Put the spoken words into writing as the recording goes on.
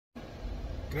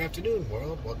Good afternoon,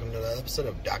 world. Welcome to another episode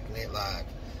of DoctorNateLive,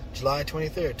 July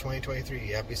 23rd, 2023.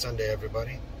 Happy Sunday,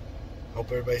 everybody. Hope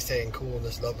everybody's staying cool in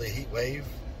this lovely heat wave.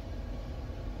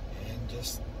 And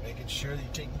just making sure that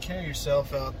you're taking care of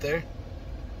yourself out there.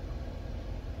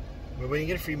 But when you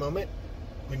get a free moment,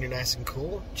 when you're nice and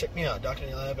cool, check me out,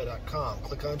 DoctorNateLive.com.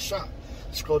 Click on Shop.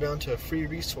 Scroll down to a free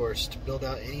resource to build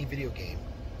out any video game.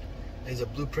 There's a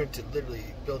blueprint to literally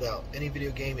build out any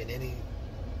video game in any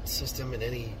system and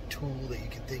any tool that you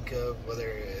can think of, whether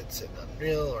it's an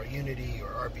Unreal or Unity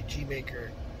or RPG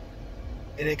Maker.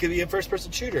 And it could be a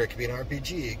first-person shooter, it could be an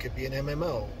RPG, it could be an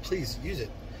MMO. Please use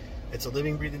it. It's a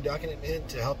living, breathing document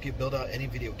to help you build out any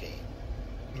video game.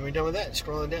 When you're done with that,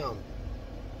 scrolling down,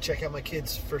 check out my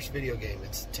kid's first video game.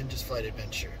 It's Tinjas Flight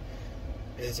Adventure.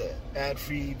 It is an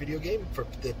ad-free video game for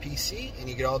the PC, and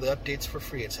you get all the updates for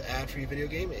free. It's an ad-free video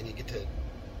game, and you get to,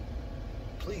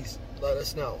 please let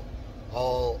us know.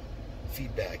 All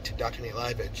feedback to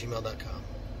DoctorNateLive@gmail.com.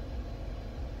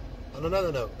 On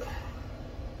another note,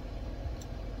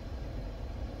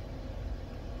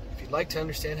 if you'd like to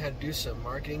understand how to do some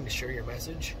marketing to share your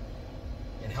message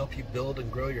and help you build and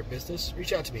grow your business,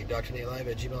 reach out to me,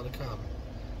 DoctorNateLive@gmail.com.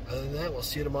 Other than that, we'll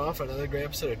see you tomorrow for another great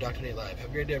episode of Dr. Nate Live. Have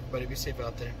a great day, everybody. Be safe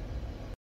out there.